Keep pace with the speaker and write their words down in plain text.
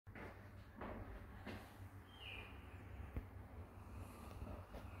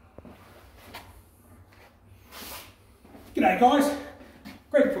G'day guys,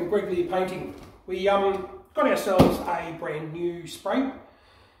 Greg from Gregley Painting. We got ourselves a brand new spray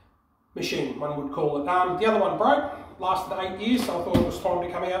machine, one would call it. The other one broke, lasted 8 years, so I thought it was time to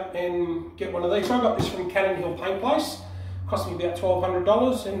come out and get one of these. So I got this from Cannon Hill Paint Place, cost me about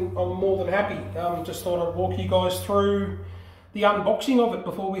 $1,200 and I'm more than happy. Just thought I'd walk you guys through the unboxing of it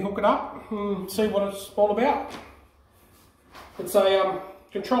before we hook it up and see what it's all about. It's a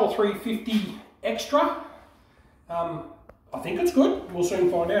Control 350 Extra. I think it's good. We'll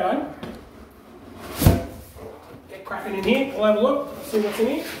soon find out, eh? Get cracking in here. We'll have a look, see what's in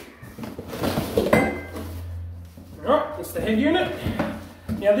here. Alright, that's the head unit.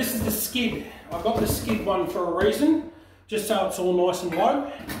 Now this is the skid. I've got the skid one for a reason, just so it's all nice and low.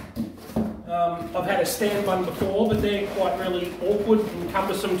 I've had a stand one before, but they're quite really awkward and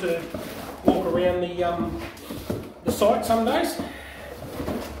cumbersome to walk around the site some days.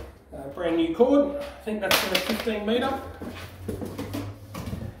 Brand new cord. I think that's for a 15 metre.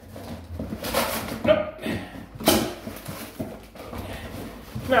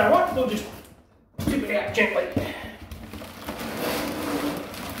 Now what? We'll just tip it out gently.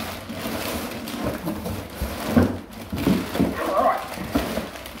 Alright.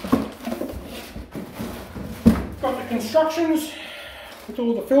 Got the constructions with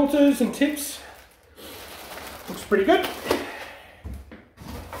all the filters and tips. Looks pretty good.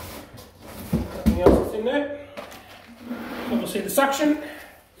 Nothing else that's in there. Obviously the suction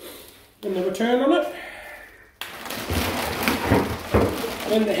and the return on it.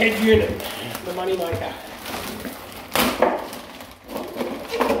 And the head unit, the money maker.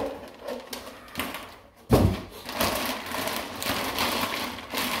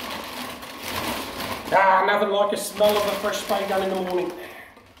 Nothing like a smell of a fresh spray gun in the morning.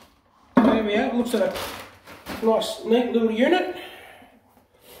 There we are, looks like a nice neat little unit.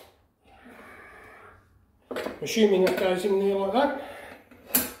 Assuming that goes in there like that.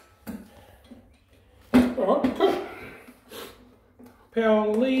 Alright, cool. Power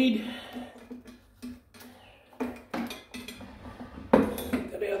lead.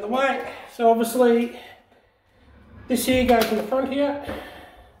 Get that out of the way. So obviously this here goes in the front here.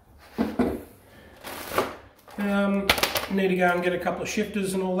 Need to go and get a couple of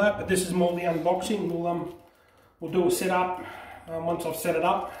shifters and all that, but this is more the unboxing. We'll do a setup. Once I've set it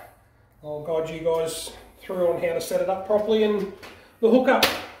up, I'll guide you guys through on how to set it up properly and the hookup.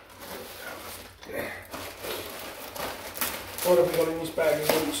 What have we got in this bag of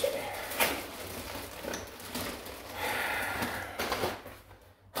goods?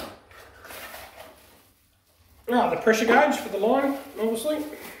 The pressure gauge for the line, obviously.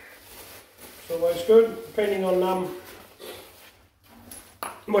 It's always good, depending on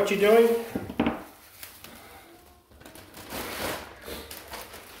what you're doing.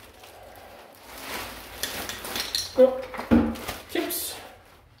 Tips.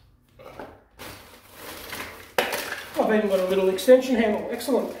 I've even got a little extension handle,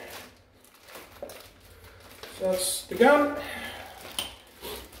 excellent. So that's the gun,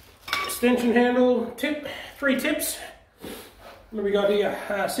 extension handle, tip, 3 tips. What have we got here?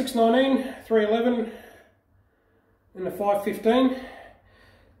 619, 311 and a 515.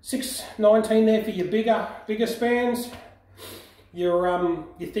 619 there for your bigger spans, your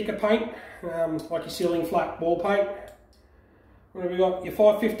thicker paint, like your ceiling flat wall paint. What have we got? Your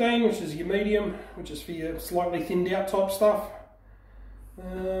 515, which is your medium, which is for your slightly thinned out type stuff.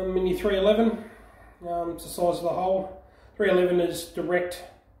 And your 311, it's the size of the hole. 311 is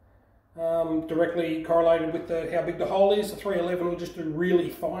directly correlated with how big the hole is. The 311 will just do really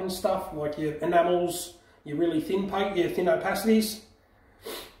fine stuff, like your enamels, your really thin paint, your thin opacities.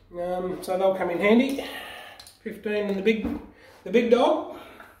 So they'll come in handy. 15 and the big dog.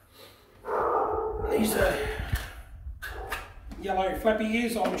 These are yellow flappy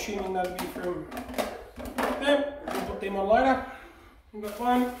ears. I'm assuming they'll be from them. We'll put them on later. We've got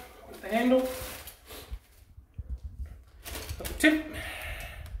one with the handle. Got the tip.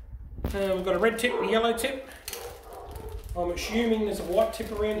 We've got a red tip and a yellow tip. I'm assuming there's a white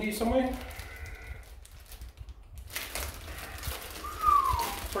tip around here somewhere.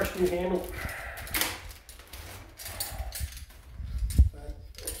 Fresh new handle. So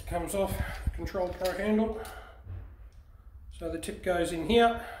it comes off the Control Pro handle. So the tip goes in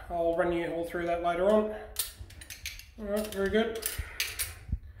here. I'll run you all through that later on. Alright, very good.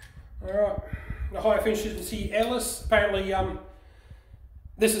 Alright, the high efficiency airless. Apparently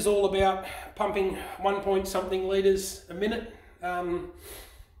this is all about pumping 1 point something litres a minute. And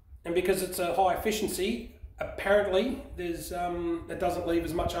because it's a high efficiency, apparently there's it doesn't leave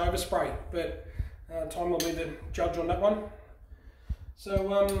as much overspray, but time will be the judge on that one. So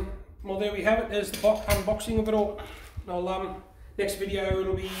well, there we have it. There's the unboxing of it all. I'll next video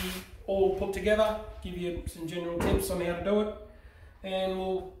it'll be all put together, give you some general tips on how to do it, and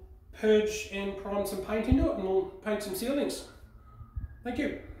we'll purge and prime some paint into it, and we'll paint some ceilings. Thank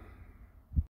you.